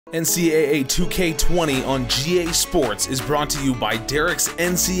NCAA 2K20 on GA Sports is brought to you by Derek's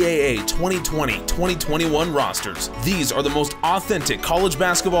NCAA 2020-2021 rosters. These are the most authentic college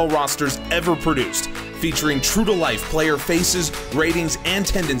basketball rosters ever produced, featuring true-to-life player faces, ratings, and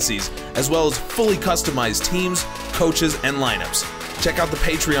tendencies, as well as fully customized teams, coaches, and lineups. Check out the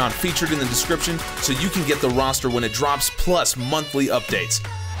Patreon featured in the description so you can get the roster when it drops, plus monthly updates.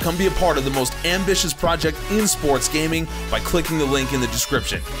 Come be a part of the most ambitious project in sports gaming by clicking the link in the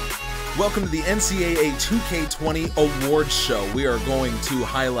description. Welcome to the NCAA 2K20 Awards Show. We are going to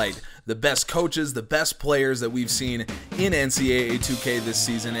highlight the best coaches, the best players that we've seen in NCAA 2K this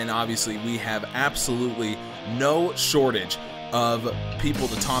season, and obviously we have absolutely no shortage of people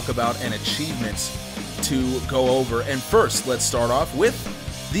to talk about and achievements to go over. And first, let's start off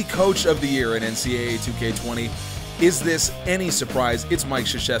with the Coach of the Year in NCAA 2K20. Is this any surprise? It's Mike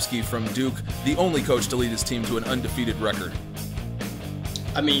Krzyzewski from Duke, the only coach to lead his team to an undefeated record.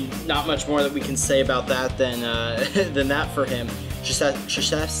 I mean, not much more that we can say about that than that for him.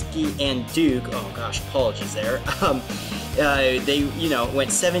 Krzyzewski and Duke, oh gosh, apologies there. They, went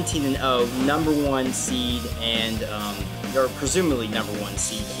 17-0, number one seed, and or presumably number one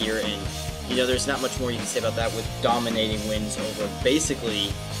seed here. And there's not much more you can say about that, with dominating wins over basically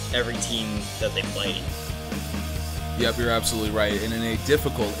every team that they played. Yep, you're absolutely right. And in a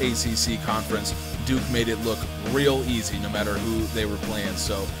difficult ACC conference, Duke made it look real easy no matter who they were playing,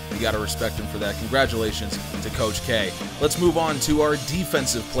 so you got to respect him for that. Congratulations to Coach K. Let's move on to our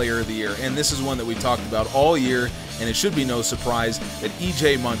Defensive Player of the Year, and this is one that we talked about all year, and it should be no surprise that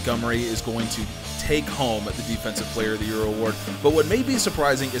E.J. Montgomery is going to take home the Defensive Player of the Year award. But what may be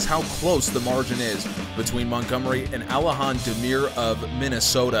surprising is how close the margin is between Montgomery and Alahan Demir of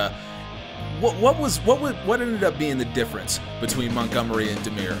Minnesota. What ended up being the difference between Montgomery and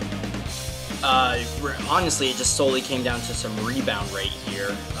Demir? Honestly, it just solely came down to some rebound rate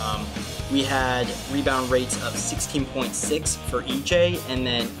here. We had rebound rates of 16.6 for EJ and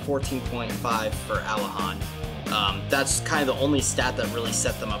then 14.5 for Alahan. That's kind of the only stat that really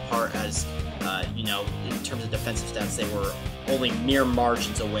set them apart, as in terms of defensive stats, they were only mere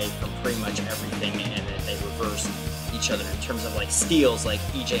margins away from pretty much everything, and then they reversed each other. In terms of like steals, like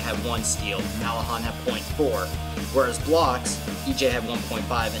EJ had 1 steal, Alahan had 0.4, whereas blocks, EJ had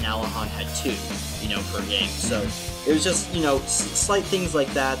 1.5 and Alahan had 2, per game. So it was just, slight things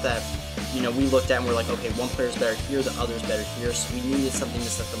like that we looked at and we're like, okay, one player's better here, the other's better here, so we needed something to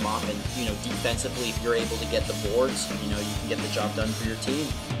set them off. And defensively, if you're able to get the boards, you can get the job done for your team.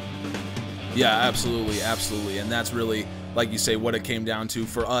 Yeah, absolutely, and that's really, like you say, what it came down to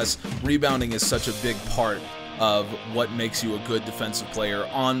for us. Rebounding is such a big part of what makes you a good defensive player.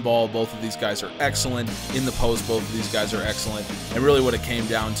 On ball, both of these guys are excellent. In the post, both of these guys are excellent. And really what it came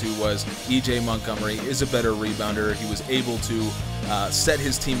down to was E.J. Montgomery is a better rebounder. He was able to set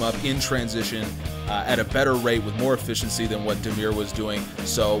his team up in transition at a better rate with more efficiency than what Demir was doing.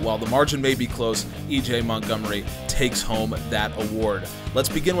 So while the margin may be close, E.J. Montgomery takes home that award. Let's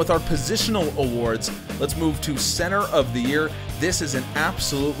begin with our positional awards. Let's move to Center of the Year. This is an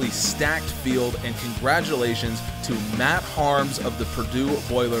absolutely stacked field, and congratulations to Matt Harms of the Purdue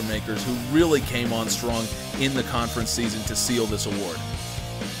Boilermakers, who really came on strong in the conference season to seal this award.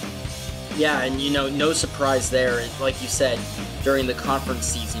 Yeah, and no surprise there. Like you said, during the conference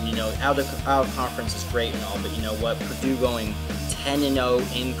season, out of conference is great and all, but you know what? Purdue going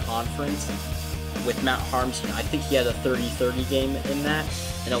 10-0 in conference with Matt Harms, I think he had a 30-30 game in that,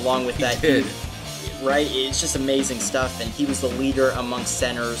 and along with that, right? It's just amazing stuff, and he was the leader among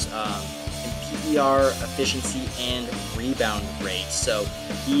centers in PER, efficiency, and rebound rate. So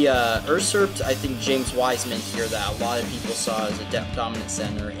he usurped, I think, James Wiseman here, that a lot of people saw as a dominant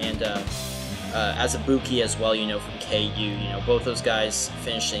center, and as a Buki as well, from KU. Both those guys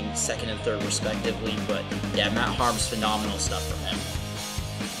finishing 2nd and 3rd respectively. But yeah, Matt Harms, phenomenal stuff from him.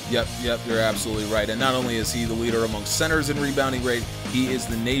 Yep, you're absolutely right. And not only is he the leader among centers in rebounding rate, he is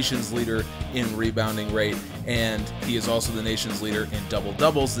the nation's leader in rebounding rate, and he is also the nation's leader in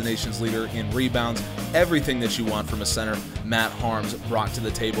double-doubles, the nation's leader in rebounds. Everything that you want from a center, Matt Harms brought to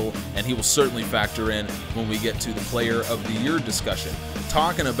the table, and he will certainly factor in when we get to the Player of the Year discussion.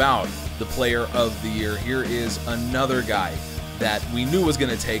 Talking about the Player of the Year, here is another guy that we knew was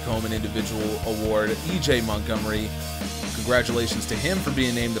going to take home an individual award, E.J. Montgomery. Congratulations to him for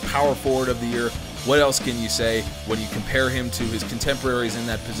being named the Power Forward of the Year. What else can you say when you compare him to his contemporaries in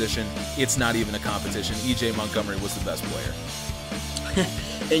that position? It's not even a competition. E.J. Montgomery was the best player.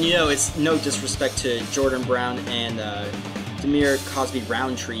 And it's no disrespect to Jordan Brown and Demir Cosby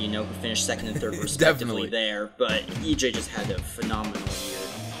Roundtree, who finished 2nd and 3rd respectively there, but EJ just had a phenomenal year.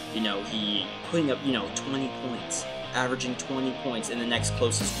 He putting up, 20 points, averaging 20 points, and the next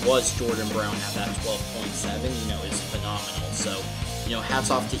closest was Jordan Brown at that 12.7, is phenomenal. So, hats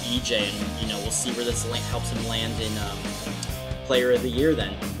off to EJ, and, we'll see where this helps him land in Player of the Year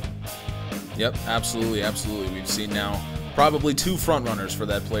then. Yep, absolutely, absolutely. We've seen now probably 2 frontrunners for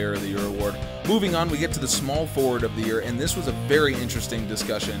that Player of the Year award. Moving on, we get to the Small Forward of the Year, and this was a very interesting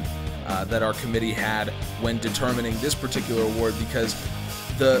discussion that our committee had when determining this particular award, because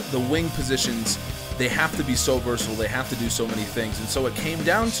the wing positions, they have to be so versatile, they have to do so many things, and so it came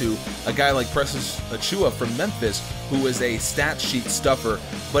down to a guy like Precious Achiuwa from Memphis, who was a stat sheet stuffer,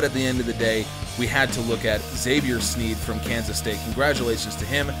 but at the end of the day, we had to look at Xavier Sneed from Kansas State. Congratulations to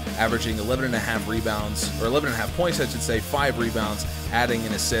him, averaging 11.5 rebounds, or 11.5 points, I should say, 5 rebounds, adding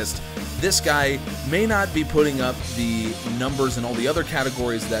an assist. This guy may not be putting up the numbers in all the other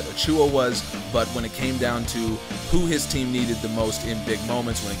categories that Achiuwa was, but when it came down to who his team needed the most in big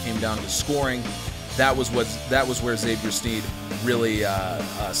moments, when it came down to scoring, that was where Xavier Sneed really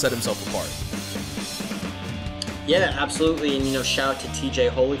set himself apart. Yeah, absolutely, and shout out to TJ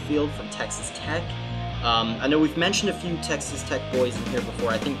Holyfield from Texas Tech. I know we've mentioned a few Texas Tech boys in here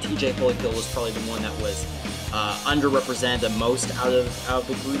before. I think TJ Holyfield was probably the one that was underrepresented the most out of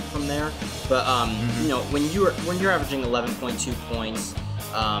the group from there. But when you're averaging 11.2 points,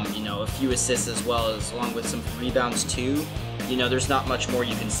 a few assists as well, as along with some rebounds too, there's not much more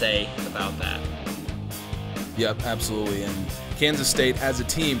you can say about that. Yep, absolutely. And Kansas State as a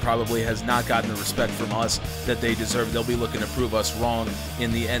team probably has not gotten the respect from us that they deserve. They'll be looking to prove us wrong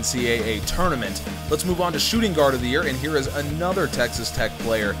in the NCAA tournament. Let's move on to Shooting Guard of the Year, and here is another Texas Tech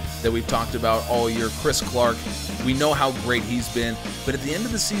player that we've talked about all year, Chris Clark. We know how great he's been, but at the end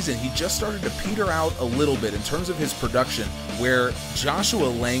of the season, he just started to peter out a little bit in terms of his production, where Joshua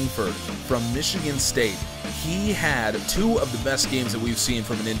Langford from Michigan State, he had 2 of the best games that we've seen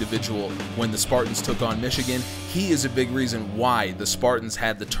from an individual when the Spartans took on Michigan. He is a big reason why the Spartans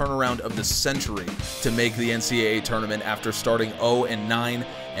had the turnaround of the century to make the NCAA tournament after starting 0-9,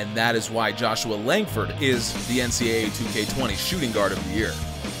 and that is why Joshua Langford is the NCAA 2K20 Shooting Guard of the Year.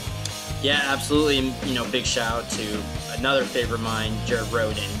 Yeah, absolutely. And, big shout out to another favorite of mine, Jared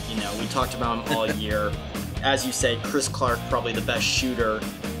Roden. We talked about him all year. As you said, Chris Clark, probably the best shooter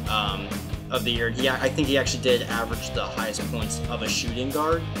of the year. I think he actually did average the highest points of a shooting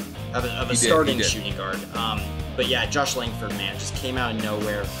guard, of a starting shooting guard. But yeah, Josh Langford, man, just came out of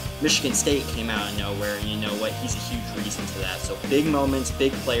nowhere. Michigan State came out of nowhere, and you know what? He's a huge reason to that. So big moments,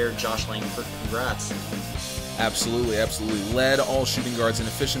 big player, Josh Langford, congrats. Absolutely, absolutely. Led all shooting guards in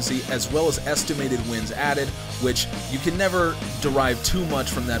efficiency, as well as estimated wins added, which you can never derive too much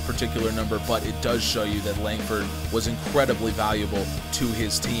from that particular number, but it does show you that Langford was incredibly valuable to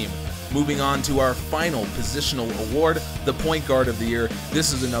his team. Moving on to our final positional award, the Point Guard of the Year.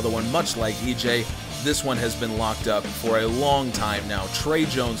 This is another one, much like EJ. This one has been locked up for a long time now. Tre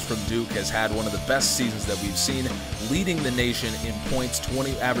Jones from Duke has had one of the best seasons that we've seen, leading the nation in points,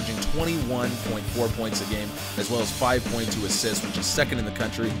 averaging 21.4 points a game, as well as 5.2 assists, which is second in the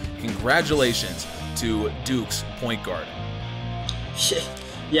country. Congratulations to Duke's point guard.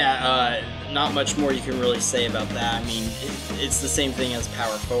 Yeah, not much more you can really say about that. I mean, it's the same thing as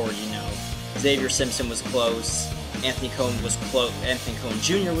power forward, you know. Xavier Simpson was close. Anthony Cohen was close. Anthony Cohen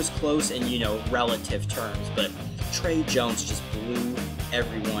Jr. was close in, you know, relative terms. But Tre Jones just blew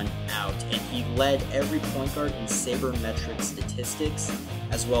everyone out. And he led every point guard in sabermetric statistics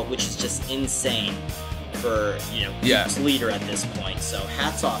as well, which is just insane for, you know, Duke's leader at this point. So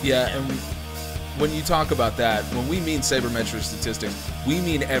hats off to him. And when you talk about that, when we mean sabermetric statistics, we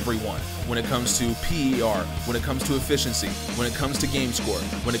mean everyone. When it comes to PER, when it comes to efficiency, when it comes to game score,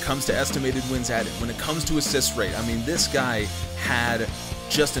 when it comes to estimated wins added, when it comes to assist rate. I mean, this guy had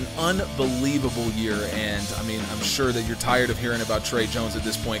just an unbelievable year, and I mean, I'm sure that you're tired of hearing about Tre Jones at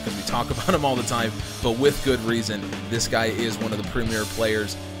this point because we talk about him all the time, but with good reason. This guy is one of the premier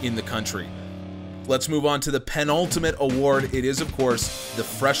players in the country. Let's move on to the penultimate award. It is, of course, the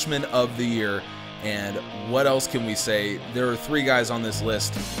Freshman of the Year. And what else can we say? There are three guys on this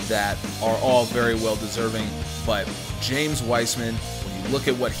list that are all very well deserving, but James Wiseman, when you look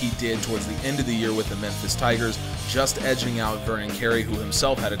at what he did towards the end of the year with the Memphis Tigers, just edging out Vernon Carey, who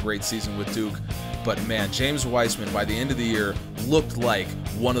himself had a great season with Duke. But man, James Wiseman, by the end of the year, looked like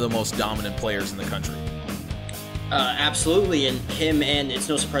one of the most dominant players in the country. Absolutely, and him, and it's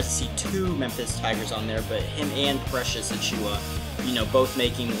no surprise to see two Memphis Tigers on there, but him and Precious Achiuwa, you know, both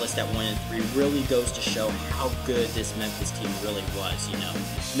making the list at 1 and 3 really goes to show how good this Memphis team really was, you know.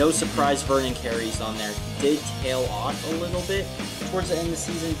 No surprise Vernon Carey's on there. He did tail off a little bit towards the end of the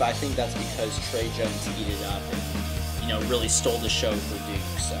season, but I think that's because Tre Jones heated up and, you know, really stole the show for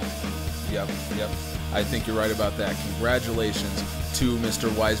Duke, so. Yep. I think you're right about that. Congratulations to Mr.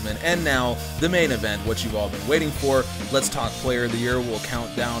 Wiseman. And now, the main event, what you've all been waiting for. Let's talk Player of the Year. We'll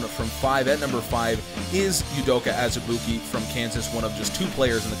count down from 5. At number 5 is Udoka Azubuike from Kansas, one of just 2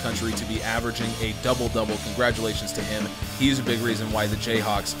 players in the country to be averaging a double-double. Congratulations to him. He's a big reason why the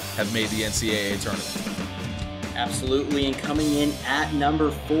Jayhawks have made the NCAA tournament. Absolutely, and coming in at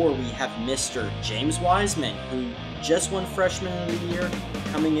number 4, we have Mr. James Wiseman, who just won Freshman of the Year.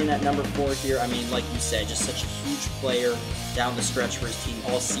 Coming in at number 4 here, I mean, like you said, just such a huge player down the stretch for his team,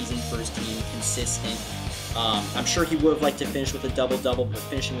 all season for his team, consistent. I'm sure he would have liked to finish with a double-double, but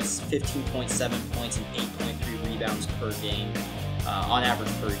finishing with 15.7 points and 8.3 rebounds per game, on average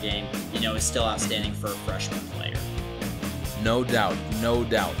per game, is still outstanding for a freshman player. No doubt, no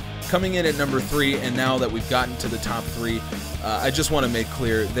doubt. Coming in at number 3, and now that we've gotten to the top 3, I just want to make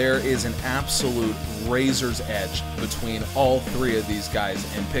clear there is an absolute razor's edge between all 3 of these guys,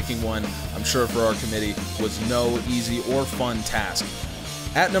 and picking one, I'm sure for our committee, was no easy or fun task.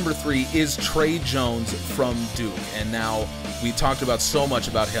 At number 3 is Tre Jones from Duke, and now we talked about so much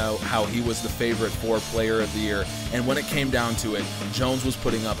about how he was the favorite for Player of the Year, and when it came down to it, Jones was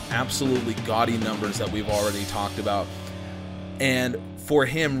putting up absolutely gaudy numbers that we've already talked about. And for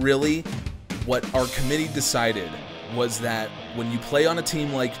him, really, what our committee decided was that when you play on a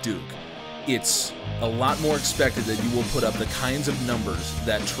team like Duke, it's a lot more expected that you will put up the kinds of numbers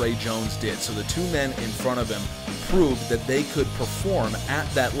that Tre Jones did. So the 2 men in front of him proved that they could perform at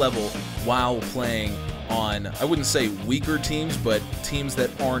that level while playing on, I wouldn't say weaker teams, but teams that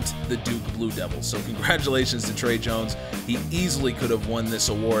aren't the Duke Blue Devils. So congratulations to Tre Jones. He easily could have won this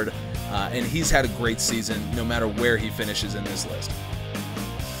award, and he's had a great season no matter where he finishes in this list.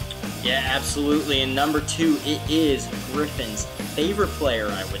 Yeah, absolutely. And number 2, it is Griffin's favorite player,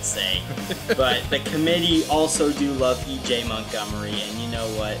 I would say. But the committee also do love E.J. Montgomery, and you know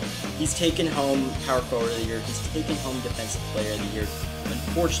what? He's taken home Power Forward of the Year. He's taken home Defensive Player of the Year.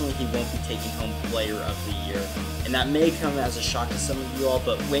 Unfortunately, he won't be taking home Player of the Year. And that may come as a shock to some of you all,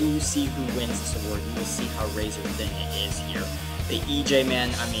 but when you see who wins this award, you will see how razor thin it is here. The EJ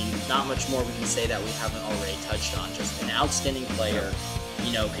man, I mean, not much more we can say that we haven't already touched on. Just an outstanding player.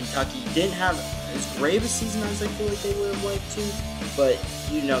 Kentucky didn't have as great of a season as I feel like they would have liked to, but,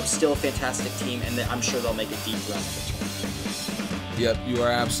 still a fantastic team, and I'm sure they'll make a deep run for the tournament. Yep, you are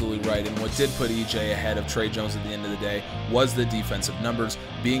absolutely right, and what did put EJ ahead of Tre Jones at the end of the day was the defensive numbers.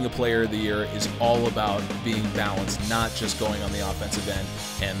 Being a Player of the Year is all about being balanced, not just going on the offensive end,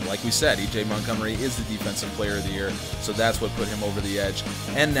 and like we said, EJ Montgomery is the Defensive Player of the Year, so that's what put him over the edge.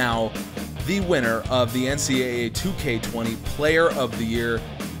 And now, the winner of the NCAA 2K20 Player of the Year,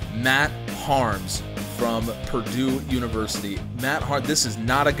 Matt Harms from Purdue University. Matt Harms, this is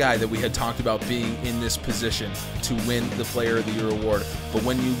not a guy that we had talked about being in this position to win the Player of the Year award, but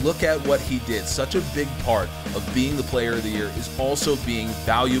when you look at what he did, such a big part of being the Player of the Year is also being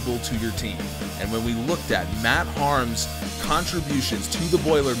valuable to your team. And when we looked at Matt Harms' contributions to the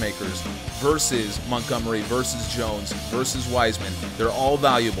Boilermakers versus Montgomery versus Jones versus Wiseman, they're all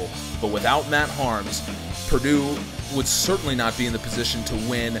valuable, but without Matt Harms, Purdue would certainly not be in the position to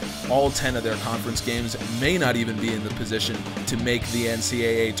win all 10 of their conference games, may not even be in the position to make the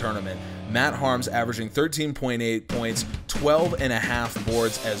NCAA tournament. Matt Harms averaging 13.8 points, 12.5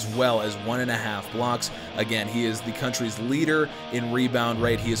 boards, as well as 1.5 blocks. Again, he is the country's leader in rebound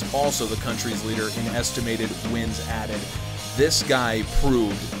rate. He is also the country's leader in estimated wins added. This guy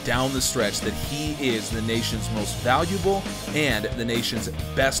proved down the stretch that he is the nation's most valuable and the nation's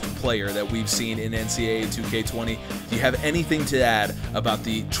best player that we've seen in NCAA 2K20. Do you have anything to add about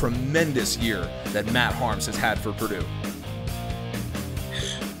the tremendous year that Matt Harms has had for Purdue?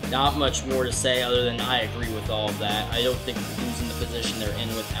 Not much more to say other than I agree with all of that. I don't think Purdue's in the position they're in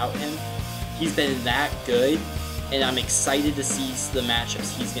without him. He's been that good, and I'm excited to see the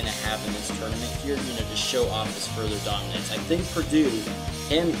matchups he's going to have in this tournament here, to show off his further dominance. I think Purdue,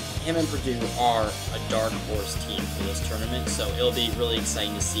 him and Purdue are a dark horse team for this tournament, so it'll be really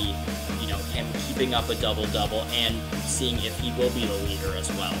exciting to see, him keeping up a double-double and seeing if he will be the leader as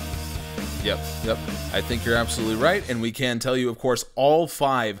well. Yep. I think you're absolutely right, and we can tell you, of course, all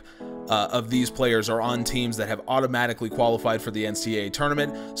 5 of these players are on teams that have automatically qualified for the NCAA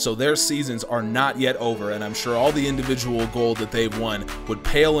tournament, so their seasons are not yet over, and I'm sure all the individual gold that they've won would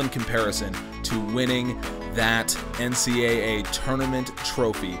pale in comparison to winning that NCAA tournament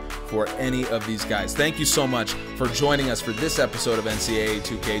trophy for any of these guys. Thank you so much for joining us for this episode of NCAA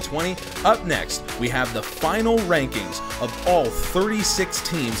 2K20. Up next, we have the final rankings of all 36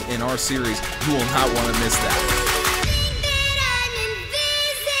 teams in our series. You will not want to miss that.